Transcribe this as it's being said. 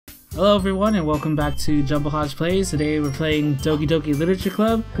Hello everyone and welcome back to Jumblhoj Plays. Today we're playing Doki Doki Literature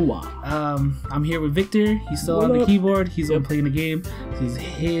Club. I'm here with Victor. He's still on the keyboard. He's the one playing the game. This is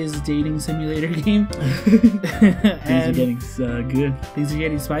his dating simulator game. Things are getting good. Things are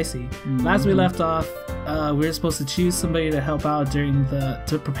getting spicy. Last we left off, we were supposed to choose somebody to help out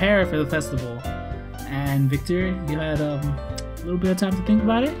to prepare for the festival. And Victor, you had a little bit of time to think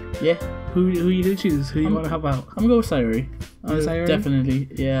about it? Yeah. Who you did choose? Who you want to help out? I'm gonna go with Sayori. Definitely,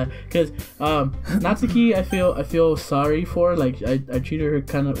 yeah. Because Natsuki, I feel sorry for. Like I treated her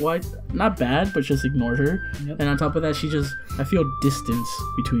kind of not bad, but just ignored her. Yep. And on top of that, I feel distance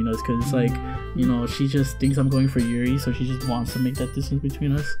between us because it's like, you know, she just thinks I'm going for Yuri, so she just wants to make that distance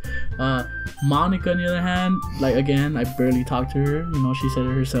between us. Monica, on the other hand, like again, I barely talked to her. You know, she said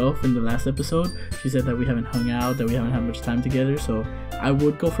it herself in the last episode. She said that we haven't hung out, that we haven't had much time together. So I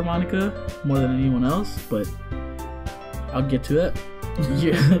would go for Monica more than anyone else, but I'll get to it.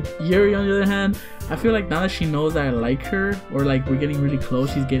 Yuri, on the other hand, I feel like now that she knows that I like her, or like we're getting really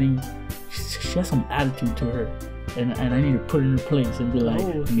close, she has some attitude to her, and I need to put her in her place and be like,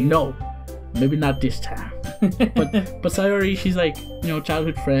 no, maybe not this time. but Sayori, she's like, you know,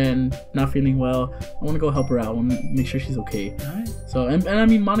 childhood friend, not feeling well. I want to go help her out. I want to make sure she's okay. Alright. So and I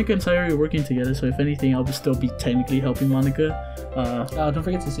mean, Monica and Sayori are working together, so if anything, I'll still be technically helping Monica. Don't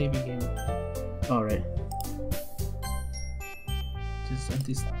forget to save your game. All right. Just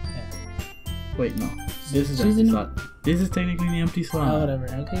empty slot. Yeah. Wait, no. This is empty slot. This is technically the empty slot. Oh, whatever.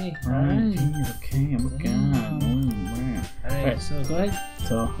 Okay. Alright. Okay. I'm okay. Alright. So go ahead.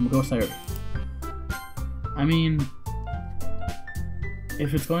 So I'm gonna go with Sayori. I mean,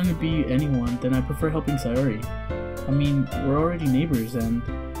 if it's going to be anyone, then I prefer helping Sayori. I mean, we're already neighbors, and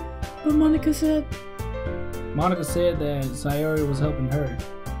but Monica said that Sayori was helping her.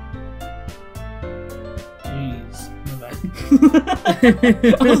 Jeez.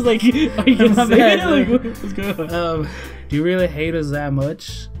 I was like, are you gonna say it? Like, what's going on? Do you really hate us that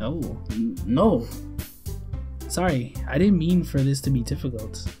much? Oh. No. Sorry, I didn't mean for this to be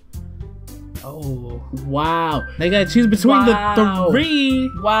difficult. Oh. Wow. They gotta choose between the three.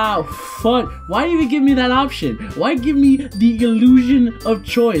 Wow. Fun. Why even give me that option? Why give me the illusion of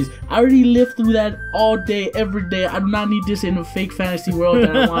choice? I already lived through that all day, every day. I do not need this in a fake fantasy world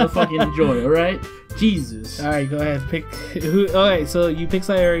that I want to fucking enjoy, alright? Jesus. Alright, go ahead. Pick who. Okay, so you picked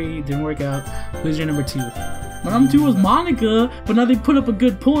Sayori, didn't work out. Who's your number 2? My number 2 was Monica, but now they put up a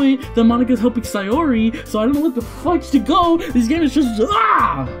good point that Monica's helping Sayori, so I don't know what the fuck to go. This game is just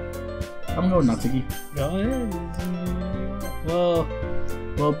I'm going Natsuki. Go ahead.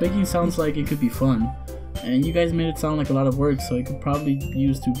 Well, baking sounds like it could be fun, and you guys made it sound like a lot of work, so I could probably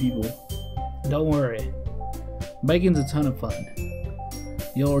use 2 people. Don't worry, baking's a ton of fun.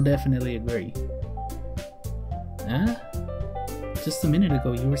 You'll definitely agree. Huh? Just a minute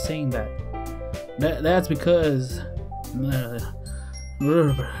ago, you were saying that. That's because.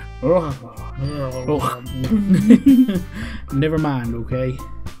 Never mind, okay?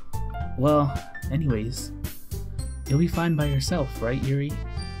 Well, anyways, you'll be fine by yourself, right, Yuri?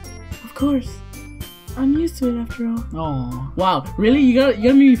 Of course. I'm used to it after all. Oh. Wow, really? You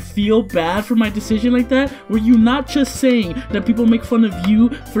got me feel bad for my decision like that? Were you not just saying that people make fun of you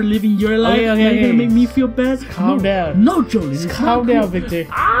for living your life? Okay, now you're gonna make me feel bad? Calm down. No, Jolie. Calm down, Victor.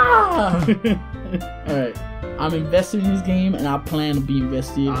 Ah! Alright. I'm invested in this game, and I plan to be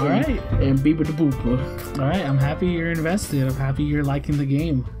invested. Alright. And Beaver the Booper. Alright, I'm happy you're invested. I'm happy you're liking the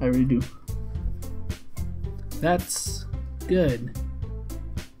game. I really do. That's good.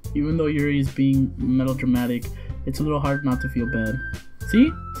 Even though Yuri is being melodramatic, it's a little hard not to feel bad. See?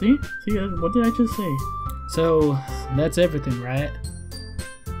 What did I just say? So, that's everything, right?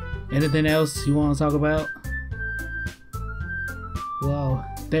 Anything else you want to talk about? Well,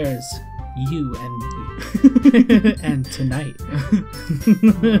 there's you and me. And tonight.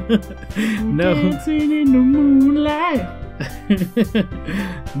 No. Dancing in the moonlight.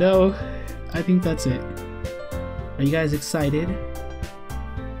 No, I think that's it. Are you guys excited?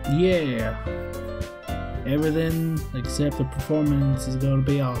 Yeah. Everything except the performance is gonna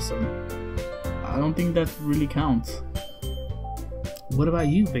be awesome. I don't think that really counts. What about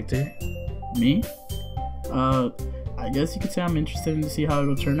you, Victor? Me? I guess you could say I'm interested to see how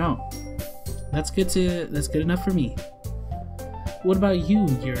it'll turn out. That's good enough for me. What about you,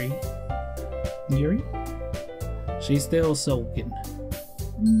 Yuri? Yuri? She's still soaking.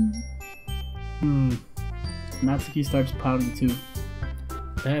 Natsuki starts pouting too.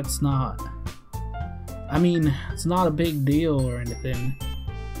 That's not... I mean, it's not a big deal or anything.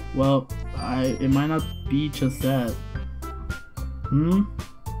 Well, it might not be just that. Hmm?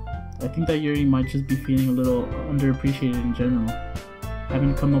 I think that Yuri might just be feeling a little underappreciated in general.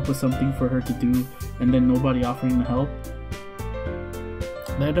 having to come up with something for her to do and then nobody offering to help.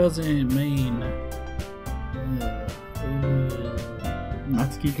 That doesn't mean...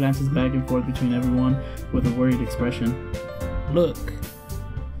 Natsuki glances back and forth between everyone with a worried expression. Look.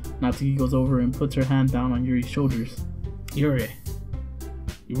 Natsuki goes over and puts her hand down on Yuri's shoulders. Yuri,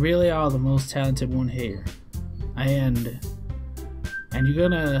 you really are the most talented one here. And you're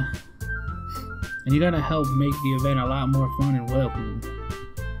gonna help make the event a lot more fun and welcoming.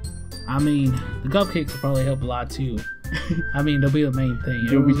 I mean, the cupcakes will probably help a lot too. I mean, they'll be the main thing.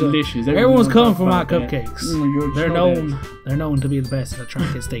 They'll be delicious. Everyone's coming for my cupcakes. They're They're known to be the best at the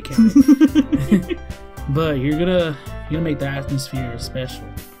Trinkets they can. But you're gonna make the atmosphere special.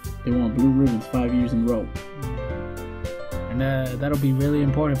 They want blue ribbons 5 years in a row. And that'll be really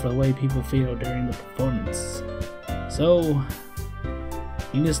important for the way people feel during the performance. So,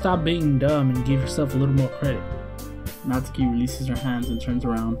 you need to stop being dumb and give yourself a little more credit. Natsuki releases her hands and turns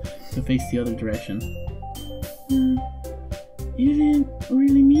around to face the other direction. You didn't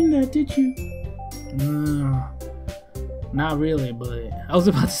really mean that, did you? Not really, but I was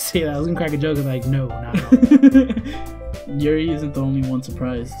about to say that. I was gonna crack a joke and like, no. Yuri isn't the only one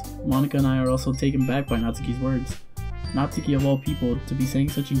surprised. Monica and I are also taken back by Natsuki's words. Natsuki, of all people, to be saying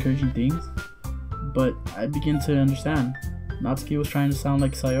such encouraging things. But I begin to understand. Natsuki was trying to sound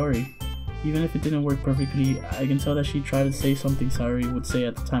like Sayori. Even if it didn't work perfectly, I can tell that she tried to say something Sayori would say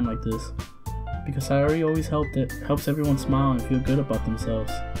at a time like this. Because Sayori always helps everyone smile and feel good about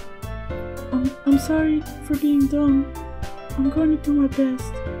themselves. I'm sorry for being dumb. I'm going to do my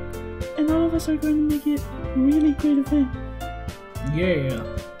best. And all of us are going to make it a really great event. Yeah.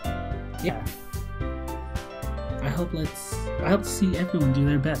 I hope to see everyone do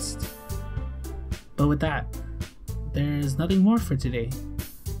their best. But with that, there's nothing more for today.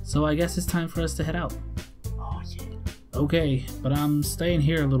 So I guess it's time for us to head out. Oh yeah. Okay, but I'm staying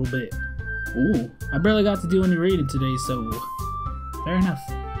here a little bit. Ooh. I barely got to do any reading today, so fair enough.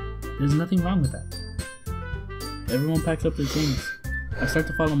 There's nothing wrong with that. Everyone packs up their things. I start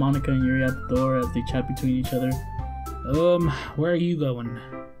to follow Monica and Yuri out the door as they chat between each other. Where are you going?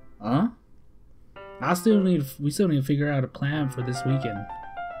 Huh? We still need to figure out a plan for this weekend.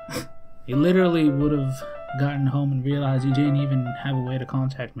 You literally would have gotten home and realized you didn't even have a way to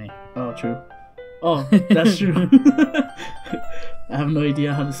contact me. Oh, true. Oh, that's true. I have no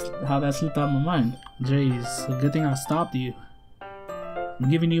idea how that slipped out of my mind. Jeez, a good thing I stopped you. I'm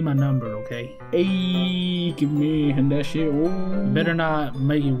giving you my number, okay? Hey, give me and that shit. Ooh. You better not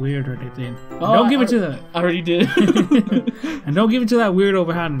make it weird or anything. Oh, don't give it to that. I already did. And don't give it to that weirdo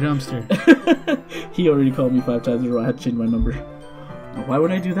behind the dumpster. He already called me 5 times in a row. I had to change my number. Why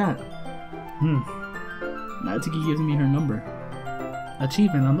would I do that? Natsuki gives me her number.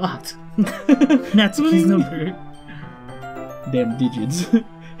 Achievement unlocked. Natsuki's number. Damn digits.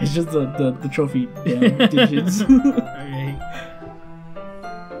 It's just the trophy. Damn digits. Okay.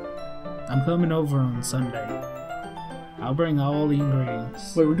 I'm coming over on Sunday. I'll bring all the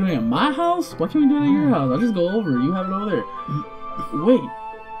ingredients. Wait, we're doing it at my house? Why can't we do it at your house? I'll just go over. You have it over there. Wait,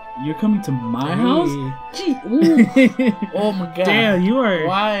 you're coming to my house? Gee, oh my god. Damn, you are...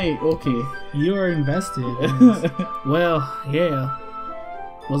 Why? Okay. You are invested. Well, yeah.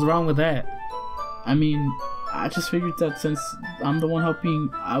 What's wrong with that? I mean, I just figured that since I'm the one helping,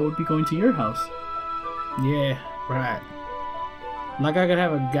 I would be going to your house. Yeah, right. Like I could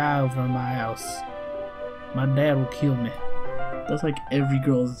have a guy over at my house. My dad will kill me. That's like every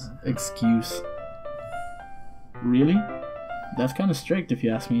girl's excuse. Really? That's kind of strict if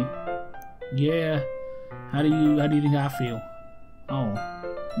you ask me. Yeah. How do you think I feel? Oh.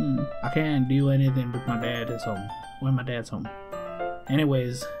 I can't do anything with my dad is home. When my dad's home.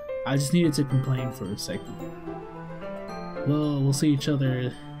 Anyways, I just needed to complain for a second. Well, we'll see each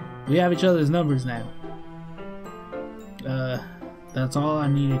other. We have each other's numbers now. That's all I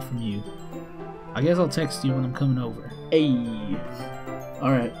needed from you. I guess I'll text you when I'm coming over. Hey.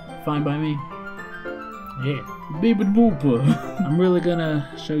 Alright, fine by me. Yeah. Baby booper. I'm really gonna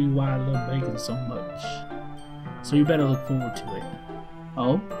show you why I love bacon so much. So you better look forward to it.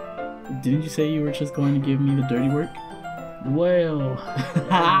 Oh? Didn't you say you were just going to give me the dirty work? Well,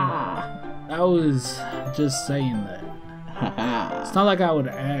 I was just saying that. It's not like I would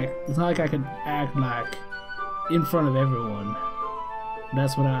act. It's not like I could act like in front of everyone.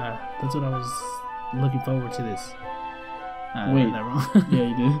 That's what I was looking forward to this. Wait, that wrong. Yeah,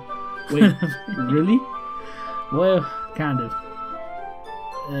 you did. Wait, really? Well, kind of.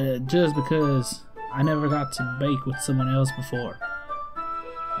 Just because I never got to bake with someone else before.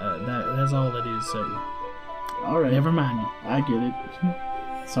 That's all it is. So, alright. Never mind. I get it.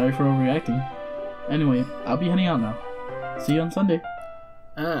 Sorry for overreacting. Anyway, I'll be heading out now. See you on Sunday.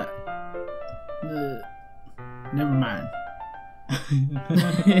 Never mind.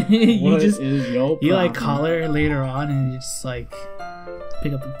 You like call her later on and you just like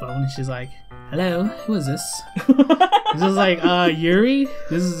pick up the phone and she's like, hello, who is this? It's just like, Yuri?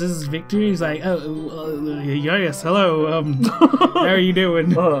 This is Victor. He's like, yes, hello, how are you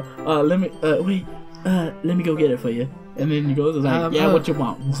doing? Let me go get it for you. And then he goes, like, yeah, what you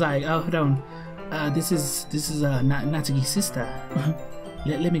want? It's like, oh, hold on. This is Natsuki's sister.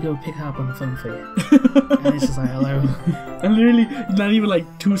 Let me go pick her up on the phone for you. And it's just like, hello. And literally, not even like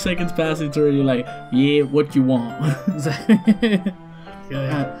 2 seconds pass, it's already like, yeah, what you want?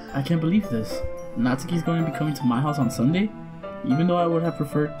 I can't believe this. Natsuki's going to be coming to my house on Sunday? Even though I would have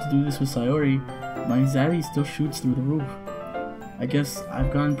preferred to do this with Sayori, my anxiety still shoots through the roof. I guess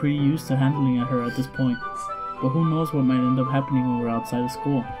I've gotten pretty used to handling her at this point, but who knows what might end up happening when we're outside of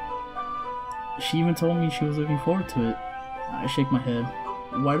school. She even told me she was looking forward to it. I shake my head.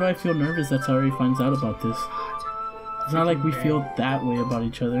 Why do I feel nervous that Sayori finds out about this? It's not like we feel that way about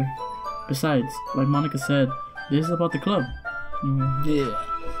each other. Besides, like Monica said, this is about the club. Yeah.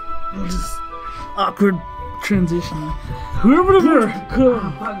 Just awkward transition.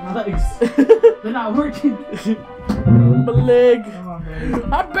 My legs. They're not working. My leg.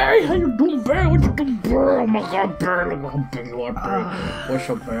 Hi Barry, how you doing, Barry? What you doing, Barry? Oh my God, Barry, look how big you are, Barry. What's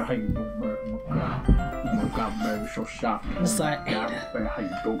up, Barry? How you doing, Barry? Oh my God, Barry, so shocked. It's like, Barry, how you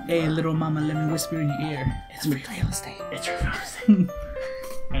doing, Barry? Hey, little mama, let me whisper in your ear. It's free real estate. It's free real estate.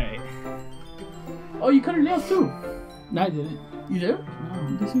 Alright. Oh, you cut her nails too? No, I didn't. You did?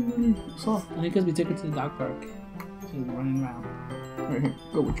 No. This is really soft. I think because we took her to the dog park. She was running around. Right here,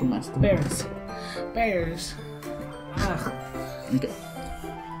 go with your master. Bears. Ugh. Okay.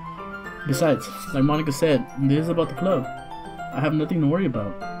 Besides, like Monica said, this is about the club. I have nothing to worry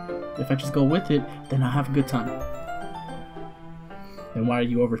about. If I just go with it, then I'll have a good time. Then why are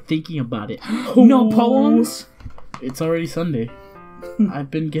you overthinking about it? No poems? It's already Sunday. I've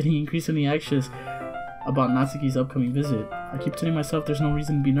been getting increasingly anxious about Natsuki's upcoming visit. I keep telling myself there's no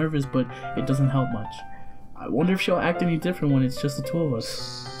reason to be nervous, but it doesn't help much. I wonder if she'll act any different when it's just the two of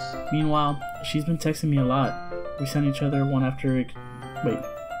us. Meanwhile, she's been texting me a lot. We sent each other one after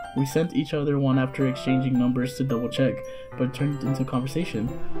exchanging numbers to double check, but it turned into a conversation.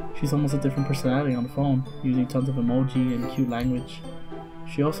 She's almost a different personality on the phone, using tons of emoji and cute language.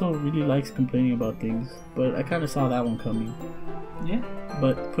 She also really likes complaining about things, but I kind of saw that one coming. Yeah.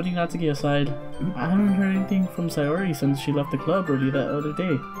 But putting Natsuki aside, I haven't heard anything from Sayori since she left the club early that other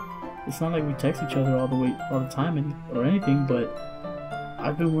day. It's not like we text each other all the time or anything, but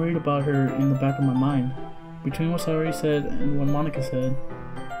I've been worried about her in the back of my mind. Between what Sayori said and what Monica said,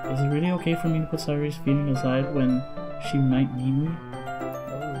 is it really okay for me to put Sayori's feeling aside when she might need me?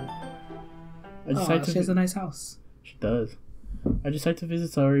 She has a nice house. She does. I decide to visit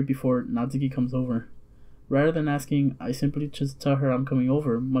Sayori before Natsuki comes over. Rather than asking, I simply just tell her I'm coming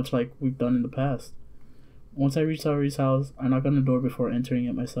over, much like we've done in the past. Once I reach Sayori's house, I knock on the door before entering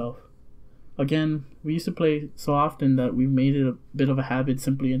it myself. Again, we used to play so often that we've made it a bit of a habit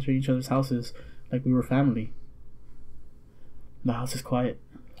simply entering each other's houses like we were family. The house is quiet.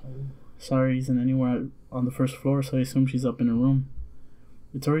 Sayori isn't anywhere on the first floor, so I assume she's up in her room.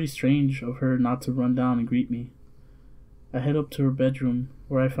 It's already strange of her not to run down and greet me. I head up to her bedroom,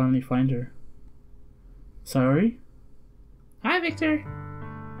 where I finally find her. Sayori? Hi, Victor.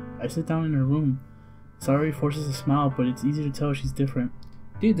 I sit down in her room. Sayori forces a smile, but it's easy to tell she's different.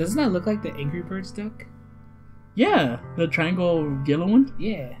 Dude, doesn't that look like the Angry Birds duck? Yeah, the triangle yellow one?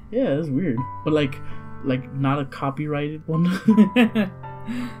 Yeah. Yeah, that's weird. But like not a copyrighted one.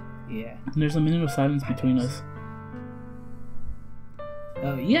 Yeah. And there's a minute of silence between us.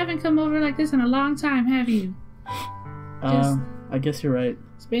 Oh, you haven't come over like this in a long time, have you? I guess you're right.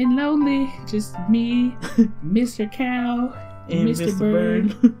 It's been lonely. Just me, Mr. Cow, and Mr.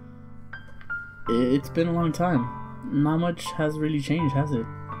 Bird. It's been a long time. Not much has really changed, has it?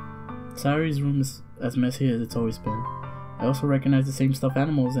 Sayori's room is as messy as it's always been. I also recognize the same stuffed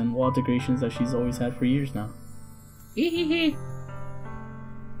animals and wall decorations that she's always had for years now. If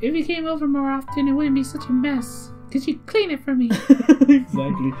you came over more often, it wouldn't be such a mess. Could you clean it for me?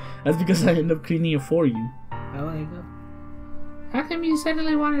 Exactly. That's because I end up cleaning it for you. Oh, there you go. How come you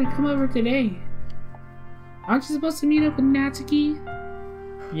suddenly wanted to come over today? Aren't you supposed to meet up with Natsuki?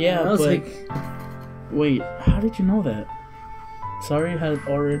 Yeah, but... Wait, how did you know that? Sayori had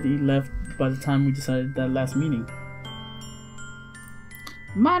already left by the time we decided that last meeting.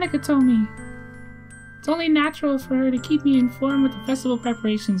 Monica told me. It's only natural for her to keep me informed with the festival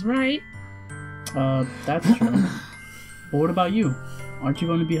preparations, right? That's true. But what about you? Aren't you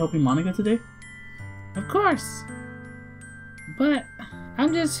going to be helping Monica today? Of course. But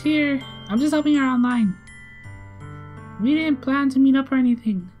I'm just here. I'm just helping her online. We didn't plan to meet up or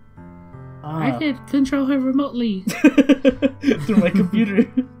anything. I could control her remotely. Through my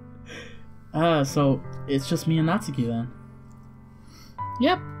computer. So it's just me and Natsuki then.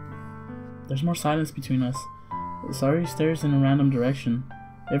 Yep. There's more silence between us. Sayori stares in a random direction.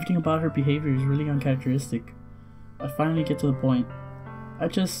 Everything about her behavior is really uncharacteristic. I finally get to the point. I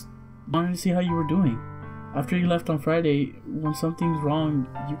just wanted to see how you were doing. After you left on Friday, when something's wrong,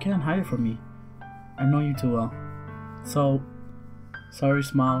 you can't hide it from me. I know you too well. So, Sayori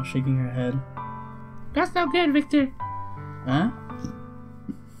smiled, shaking her head. That's not good, Victor. Huh?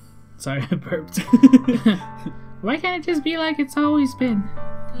 Sorry, I burped. Why can't it just be like it's always been?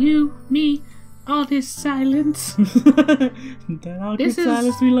 You, me, all this silence. That awkward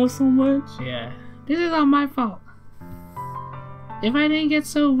silence we love so much. Yeah. This is all my fault. If I didn't get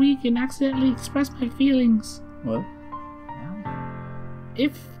so weak and accidentally express my feelings. What?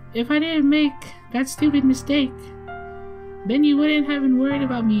 If I didn't make that stupid mistake, then you wouldn't have been worried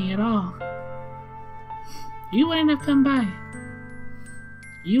about me at all. You wouldn't have come by.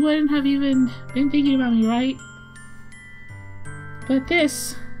 You wouldn't have even been thinking about me, right? But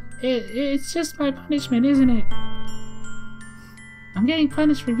this, it's just my punishment, isn't it? I'm getting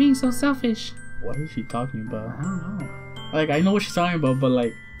punished for being so selfish. What is she talking about? I don't know. Like, I know what she's talking about, but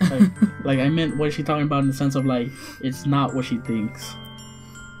like I meant what is she talking about in the sense of like, it's not what she thinks.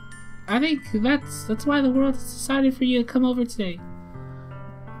 I think that's why the world has decided for you to come over today.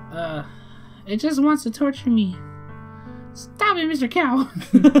 It just wants to torture me. Stop it, Mr. Cow!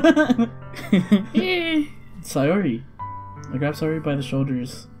 Sayori. I grabbed Sayori by the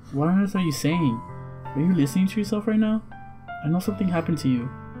shoulders. What on earth are you saying? Are you listening to yourself right now? I know something happened to you.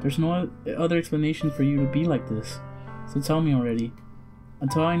 There's no other explanation for you to be like this. So tell me already.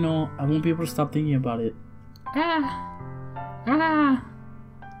 Until I know, I won't be able to stop thinking about it.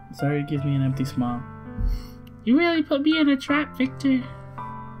 Sayori gives me an empty smile. You really put me in a trap, Victor.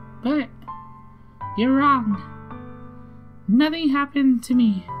 But you're wrong. Nothing happened to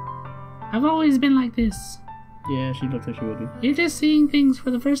me. I've always been like this. Yeah, she looks like she would be. You're just seeing things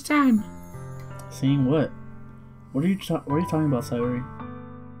for the first time. Seeing what? What are you talking about, Sayori?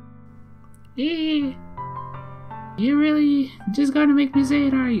 You're really just gonna make me say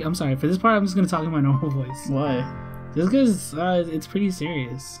it, are you? I'm sorry, for this part I'm just gonna talk in my normal voice. Why? Just because it's pretty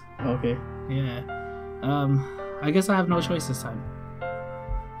serious. Okay. Yeah. I guess I have no choice this time.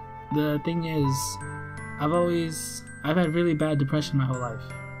 The thing is, I've had really bad depression my whole life.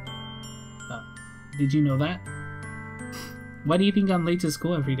 Did you know that? Why do you think I'm late to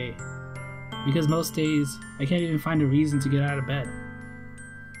school every day? Because most days, I can't even find a reason to get out of bed.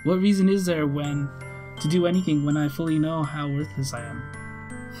 What reason is there to do anything when I fully know how worthless I am?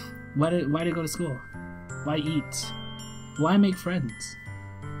 Why to go to school? Why eat? Why make friends?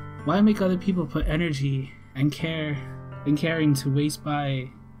 Why make other people put energy and caring to waste by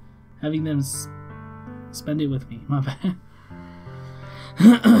having them spend it with me? My bad.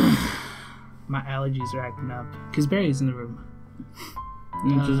 My allergies are acting up. Cause Barry's in the room.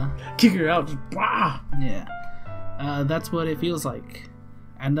 Just kick her out. Just blah. Yeah. That's what it feels like.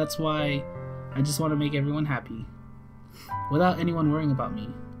 And that's why I just want to make everyone happy. Without anyone worrying about me.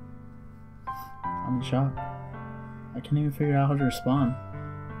 I'm in shock. I can't even figure out how to respond.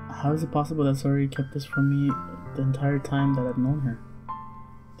 How is it possible that Sayori kept this from me the entire time that I've known her?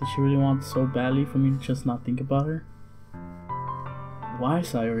 Did she really want so badly for me to just not think about her? Why,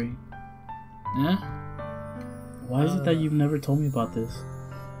 Sayori? Yeah? Why is it that you've never told me about this?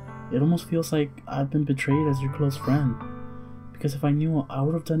 It almost feels like I've been betrayed as your close friend. Because if I knew, I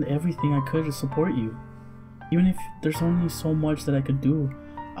would have done everything I could to support you. Even if there's only so much that I could do,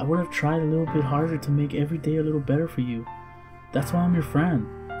 I would have tried a little bit harder to make every day a little better for you. That's why I'm your friend.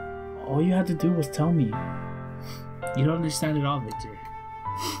 All you had to do was tell me. You don't understand at all, Victor.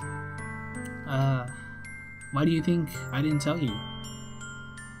 Why do you think I didn't tell you?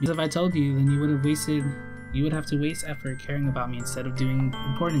 Because if I told you, then you would have to waste effort caring about me instead of doing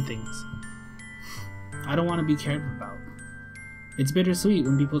important things. I don't want to be cared about. It's bittersweet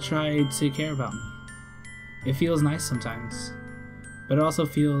when people try to care about me. It feels nice sometimes, but it also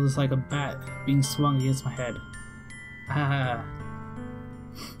feels like a bat being swung against my head.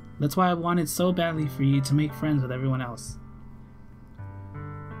 That's why I wanted so badly for you to make friends with everyone else.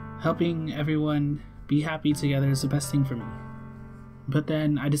 Helping everyone be happy together is the best thing for me. But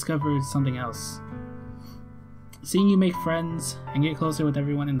then I discovered something else. Seeing you make friends and get closer with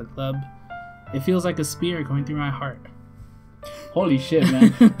everyone in the club, it feels like a spear going through my heart. Holy shit,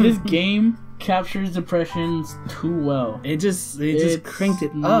 man. This game captures depressions too well. It just cranked it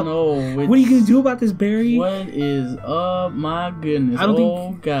up. No, what are you gonna do about this, Barry? What is up? My goodness.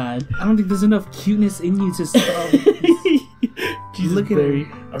 God. I don't think there's enough cuteness in you to stop. Jesus, look at Barry.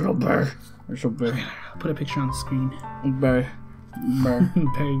 Barry. Barry. Put a picture on the screen. Barry. Barry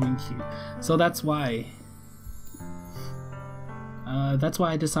being cute. So that's why. That's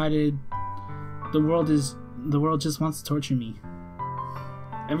why I decided the world just wants to torture me.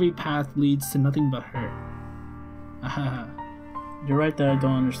 Every path leads to nothing but hurt. You're right that I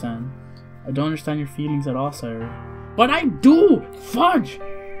don't understand. I don't understand your feelings at all, Sayuri. But I do! Fudge!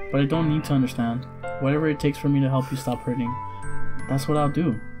 But I don't need to understand. Whatever it takes for me to help you stop hurting, that's what I'll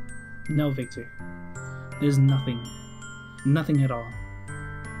do. No, Victor. There's nothing. Nothing at all.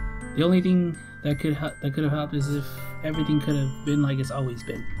 The only thing that could have helped is if everything could have been like it's always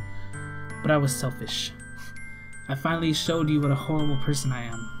been. But I was selfish. I finally showed you what a horrible person I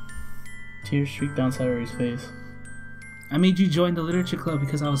am. Tears streaked down Sayuri's face. I made you join the literature club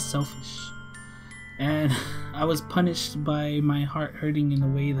because I was selfish. And I was punished by my heart hurting in a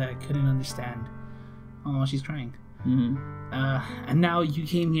way that I couldn't understand. Oh, she's crying. Mm-hmm. And now you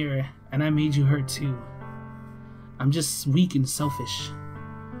came here and I made you hurt too. I'm just weak and selfish.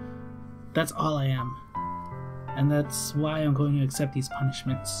 That's all I am. And that's why I'm going to accept these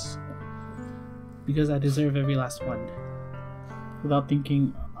punishments. Because I deserve every last one. Without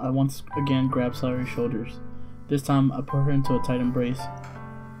thinking, I once again grabbed Sayuri's shoulders. This time, I put her into a tight embrace.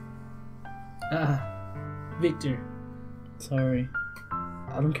 Victor. Sorry.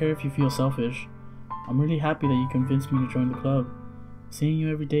 I don't care if you feel selfish. I'm really happy that you convinced me to join the club. Seeing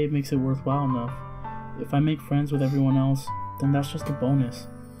you every day makes it worthwhile enough. If I make friends with everyone else, then that's just a bonus.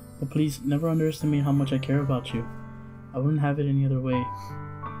 But please, never underestimate how much I care about you. I wouldn't have it any other way.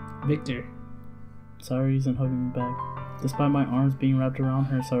 Victor. Sayuri isn't hugging me back. Despite my arms being wrapped around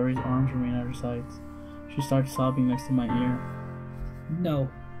her, Sayuri's arms remain at her sides. She starts sobbing next to my ear. No.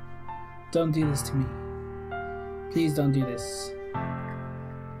 Don't do this to me. Please don't do this.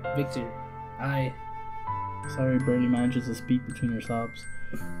 Victor, Sayuri barely manages to speak between her sobs.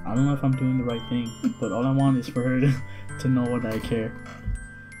 I don't know if I'm doing the right thing, but all I want is for her to know that I care.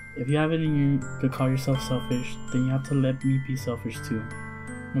 If you have it in you to call yourself selfish, then you have to let me be selfish too.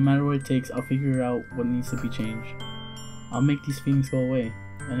 No matter what it takes, I'll figure out what needs to be changed. I'll make these feelings go away,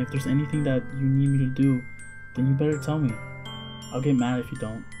 and if there's anything that you need me to do, then you better tell me. I'll get mad if you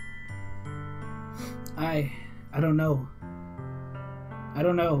don't. I don't know. I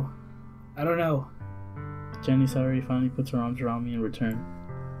don't know. Jenny Sayuri finally puts her arms around me in return.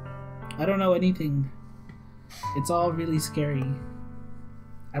 I don't know anything. It's all really scary.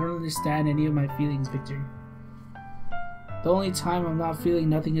 I don't understand any of my feelings, Victor. The only time I'm not feeling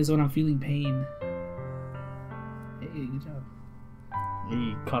nothing is when I'm feeling pain. Hey, good job.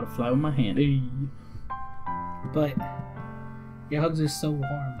 Hey, caught a fly with my hand. Hey. But your hugs are so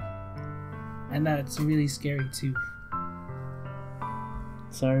warm. And that's really scary too.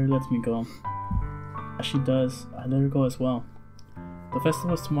 Sayuri lets me go. As she does, I let her go as well. The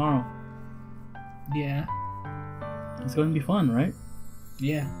festival's tomorrow. Yeah. It's going to be fun, right?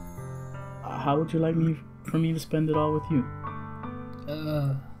 Yeah. How would you like for me to spend it all with you?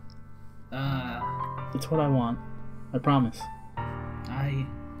 It's what I want. I promise. I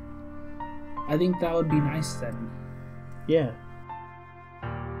think that would be nice then. Yeah.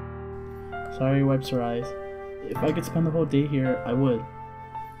 Sayuri wipes her eyes. If I could spend the whole day here, I would.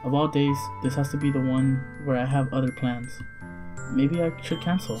 Of all days, this has to be the one where I have other plans. Maybe I should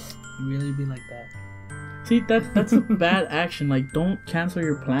cancel. You really be like that? See, that's a bad action. Like, don't cancel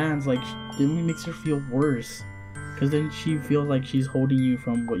your plans. Like, it only makes her feel worse. Because then she feels like she's holding you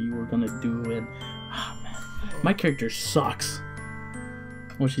from what you were gonna do. And, oh man, my character sucks.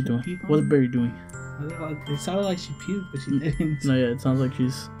 What's she doing? What's Barry doing? It sounded like she puked, but she didn't. No, yeah, it sounds like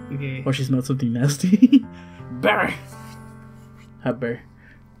she's... Okay. Or she smelled something nasty. Barry! Hi, Barry.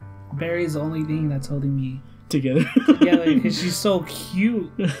 Barry's the only thing that's holding me together because she's so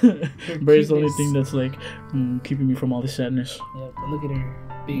cute. Barry's the only thing that's like keeping me from all the sadness. Yeah, but look at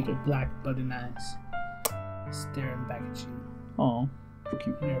her big black button eyes staring back at you. Oh, so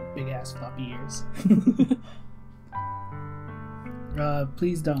cute. And her big ass floppy ears.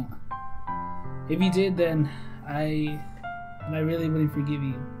 Please don't. If you did, then I really wouldn't forgive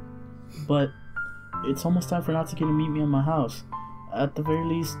you. But it's almost time for Natsuki to meet me at my house. At the very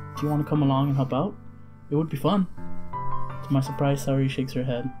least, do you want to come along and help out? It would be fun. To my surprise, Sayuri shakes her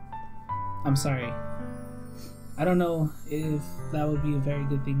head. I'm sorry. I don't know if that would be a very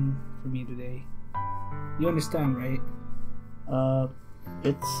good thing for me today. You understand, right?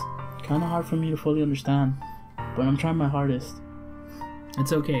 It's kind of hard for me to fully understand, but I'm trying my hardest.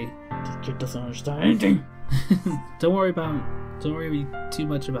 It's okay. This kid doesn't understand anything. Don't worry too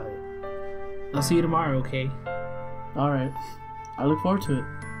much about it. I'll see you tomorrow, okay? Alright. I look forward to it.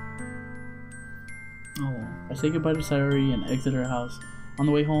 Oh. I say goodbye to Sayori and exit her house. On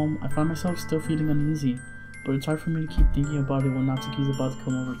the way home, I find myself still feeling uneasy, but it's hard for me to keep thinking about it when Natsuki's about to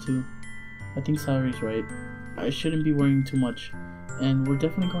come over too. I think Sayori's right. I shouldn't be worrying too much, and we're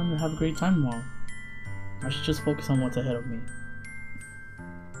definitely going to have a great time tomorrow. I should just focus on what's ahead of me.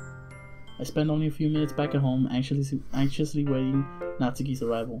 I spend only a few minutes back at home, anxiously waiting Natsuki's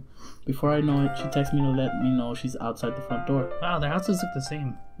arrival. Before I know it, she texts me to let me know she's outside the front door. Wow, their houses look the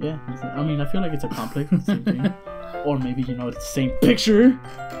same. Yeah, I mean, I feel like it's a complex, same thing. Or maybe, you know, it's the same picture.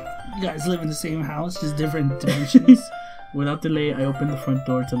 You guys live in the same house, just different dimensions. Without delay, I open the front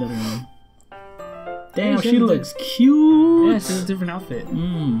door to let her in. Damn, she looks cute. Yeah, she has a different outfit.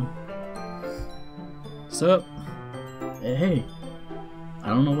 Sup? Hey. I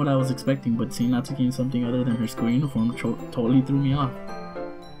don't know what I was expecting, but seeing Natsuki in something other than her school uniform totally threw me off.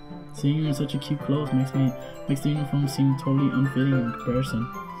 Seeing her in such a cute clothes makes the uniform seem totally unfitting in comparison.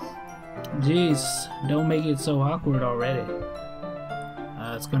 Jeez, don't make it so awkward already.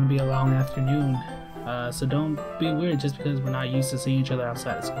 It's gonna be a long afternoon, so don't be weird just because we're not used to seeing each other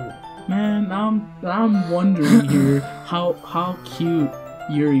outside of school. Man, I'm wondering here how cute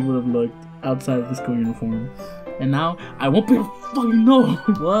Yuri would have looked outside of the school uniform. And now, I won't be able to fucking know.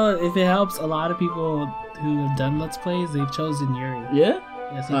 Well, if it helps, a lot of people who have done Let's Plays, they've chosen Yuri. Yeah?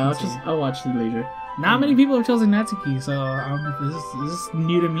 Yes, I'll watch it later. Not many people have chosen Natsuki, so this is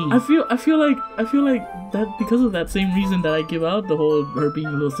new to me. I feel like that because of that same reason that I give out, the whole her being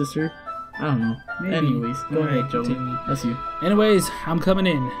a little sister. I don't know. Maybe. Anyways, go ahead, Joey. That's you. Anyways, I'm coming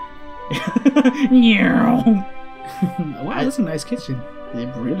in. Wow, that's a nice kitchen.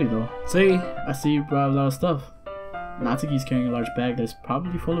 Yeah, really though. See? I see you brought a lot of stuff. Natsuki's carrying a large bag that's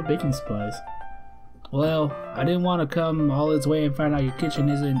probably full of baking supplies. Well, I didn't want to come all this way and find out your kitchen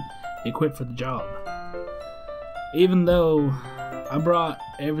isn't equipped for the job. Even though I brought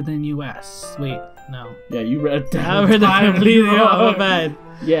everything you asked. Wait, no. Yeah, you read that. I read that completely off. My bad.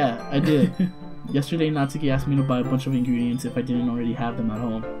 Yeah, I did. Yesterday, Natsuki asked me to buy a bunch of ingredients if I didn't already have them at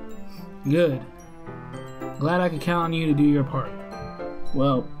home. Good. Glad I could count on you to do your part.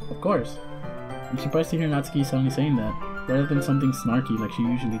 Well, of course. I'm surprised to hear Natsuki suddenly saying that, rather than something snarky like she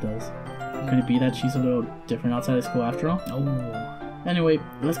usually does. Could it be that she's a little different outside of school after all? Oh. Anyway,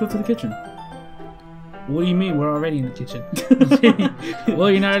 let's go to the kitchen. What do you mean? We're already in the kitchen. Well,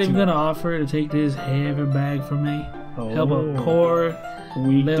 you're not even gonna offer to take this heavy bag from me? Oh. Help a poor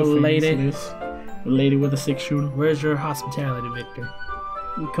little lady. A lady with a 6-shooter. Where's your hospitality, Victor?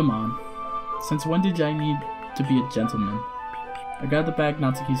 Come on. Since when did I need to be a gentleman? I grab the bag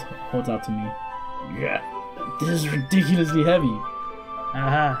Natsuki holds out to me. Yeah, this is ridiculously heavy.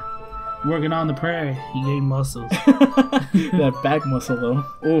 Aha. Working on the prairie, you gain muscles. That back muscle though.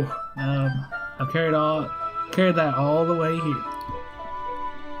 Oh. I've carried that all the way here.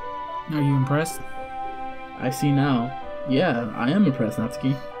 Are you impressed? I see now. Yeah, I am impressed,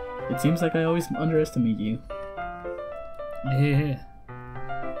 Natsuki. It seems like I always underestimate you. Yeah.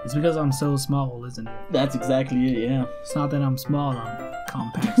 It's because I'm so small, isn't it? That's exactly it, yeah. It's not that I'm small, I'm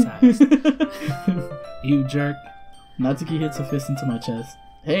compact sized. You jerk. Natsuki hits a fist into my chest.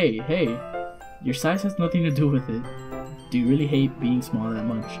 Hey, your size has nothing to do with it. Do you really hate being small that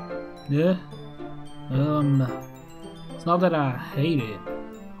much? Yeah. It's not that I hate it.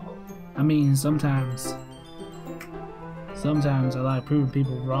 I mean, sometimes I like proving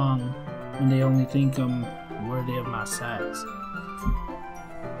people wrong when they only think I'm worthy of my size.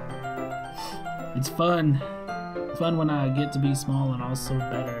 It's fun. It's fun when I get to be small and also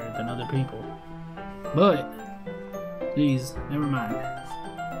better than other people. But, please, never mind.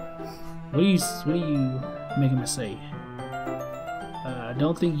 What are you making me say? I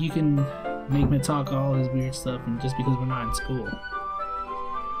don't think you can make me talk all this weird stuff and just because we're not in school.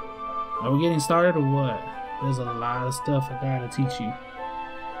 Are we getting started or what? There's a lot of stuff I gotta teach you.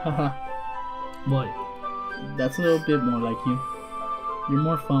 Haha. What? That's a little bit more like you. You're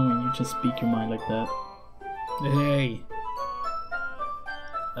more fun when you just speak your mind like that. Hey.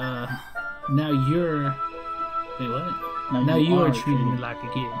 Now you're... Wait, what? Now you are treating me like a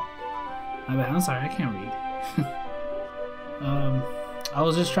kid. I'm sorry, I can't read. I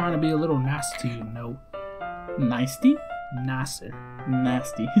was just trying to be a little nasty to you, no? Nasty? Nicer.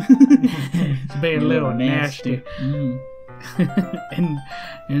 Nasty. It's being a little nasty. and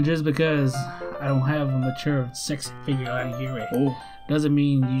just because I don't have a mature, sexy figure like you, doesn't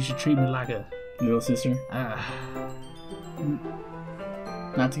mean you should treat me like a little sister.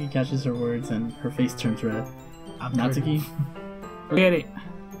 Natsuki catches her words and her face turns red. Natsuki, Forget it.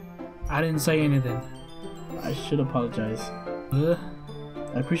 I didn't say anything. I should apologize. I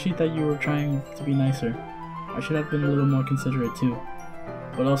appreciate that you were trying to be nicer. I should have been a little more considerate too.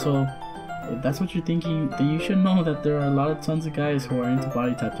 But also, if that's what you're thinking, then you should know that there are a lot of tons of guys who are into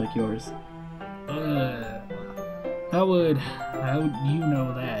body types like yours. How would you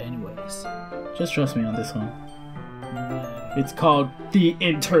know that anyways? Just trust me on this one. It's called the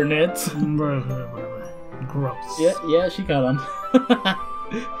internet. Gross. Yeah, she got on.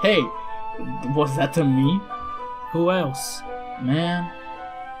 Hey, was that to me? Who else? Man,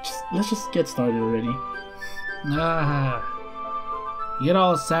 let's just get started already. You get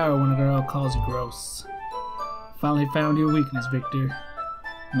all sour when a girl calls you gross. Finally found your weakness, Victor.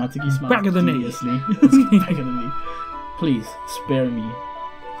 Natsuki smiles back of the knee. Back of the knee. Please, spare me.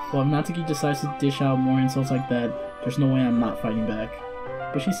 Well, if Natsuki decides to dish out more insults like that, there's no way I'm not fighting back.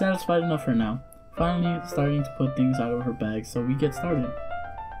 But she's satisfied enough for now. Finally starting to put things out of her bag, so we get started.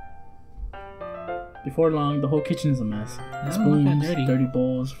 Before long, the whole kitchen is a mess. Spoons, dirty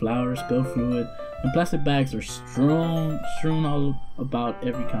bowls, flour, spilled fluid, and plastic bags are strewn all about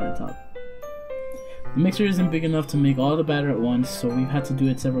every countertop. The mixer isn't big enough to make all the batter at once, so we've had to do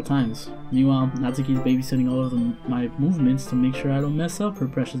it several times. Meanwhile, Natsuki's babysitting all of my movements to make sure I don't mess up her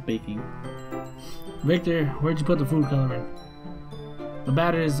precious baking. Victor, where'd you put the food coloring? The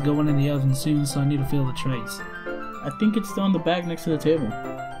batter is going in the oven soon, so I need to fill the trays. I think it's still in the bag next to the table.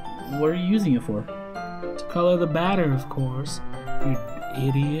 What are you using it for? To color the batter, of course. You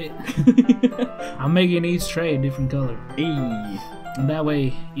idiot. I'm making each tray a different color. Hey. And that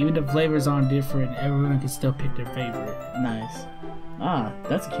way, even if flavors aren't different, everyone can still pick their favorite. Nice. Ah,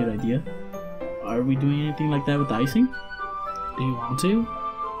 that's a cute idea. Are we doing anything like that with the icing? Do you want to?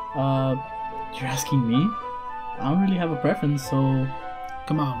 You're asking me? I don't really have a preference, so...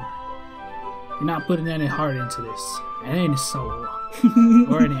 Come on. You're not putting any heart into this. And any soul.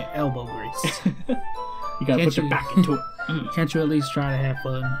 Or any elbow grease. You gotta put your back into it. Can't you at least try to have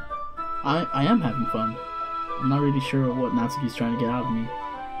fun? I am having fun. I'm not really sure what Natsuki's trying to get out of me.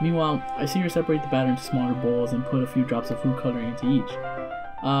 Meanwhile, I see her separate the batter into smaller bowls and put a few drops of food coloring into each.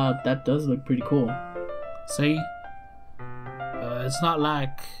 That does look pretty cool. See? It's not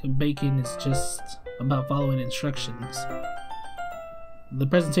like baking is just about following instructions. The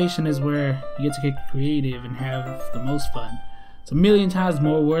presentation is where you get to get creative and have the most fun. It's a million times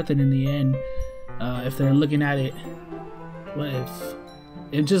more worth it in the end if they're looking at it. What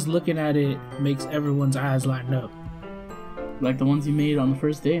if just looking at it makes everyone's eyes lighten up? Like the ones you made on the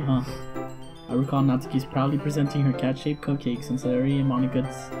first day, huh? I recall Natsuki's proudly presenting her cat-shaped cupcakes and Sayori and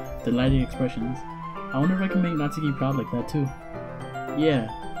Monika's delighted expressions. I wonder if I can make Natsuki proud like that too. Yeah,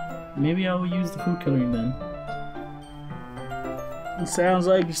 maybe I will use the food coloring then. It sounds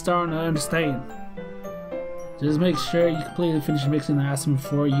like you're starting to understand. Just make sure you completely finish mixing the icing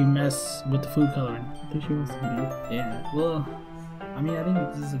before you mess with the food coloring. I think she wants to leave. Yeah, well, I mean, I think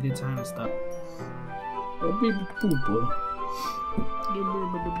this is a good time to stop.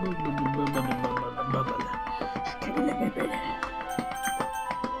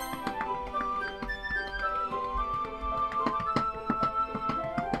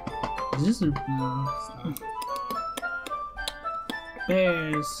 Is this a... No, it's not.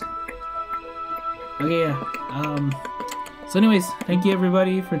 Bears. Okay, yeah. So anyways, thank you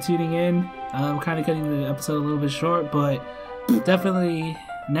everybody for tuning in. We're kind of cutting the episode a little bit short, but definitely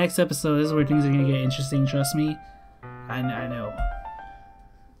next episode is where things are going to get interesting, trust me. I know.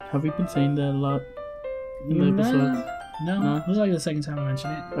 Have we been saying that a lot in the episodes? No, it was like the second time I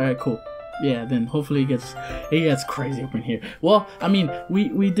mentioned it. Alright, cool. Yeah, then hopefully it gets crazy up in here. Well, I mean,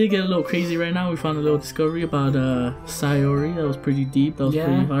 we did get a little crazy right now. We found a little discovery about Sayori. That was pretty deep. That was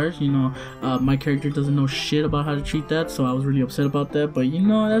pretty harsh. You know, my character doesn't know shit about how to treat that, so I was really upset about that. But you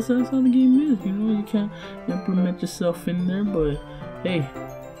know, that's how the game is. You know, you can't implement yourself in there. But hey,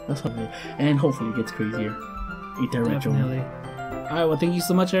 that's how it is. And hopefully it gets crazier. Eat that retro. Definitely. Alright, well, thank you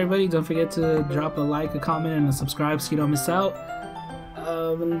so much, everybody. Don't forget to drop a like, a comment, and a subscribe so you don't miss out.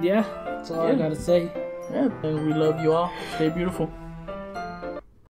 And yeah, that's all I gotta say. Yeah, and we love you all. Stay beautiful.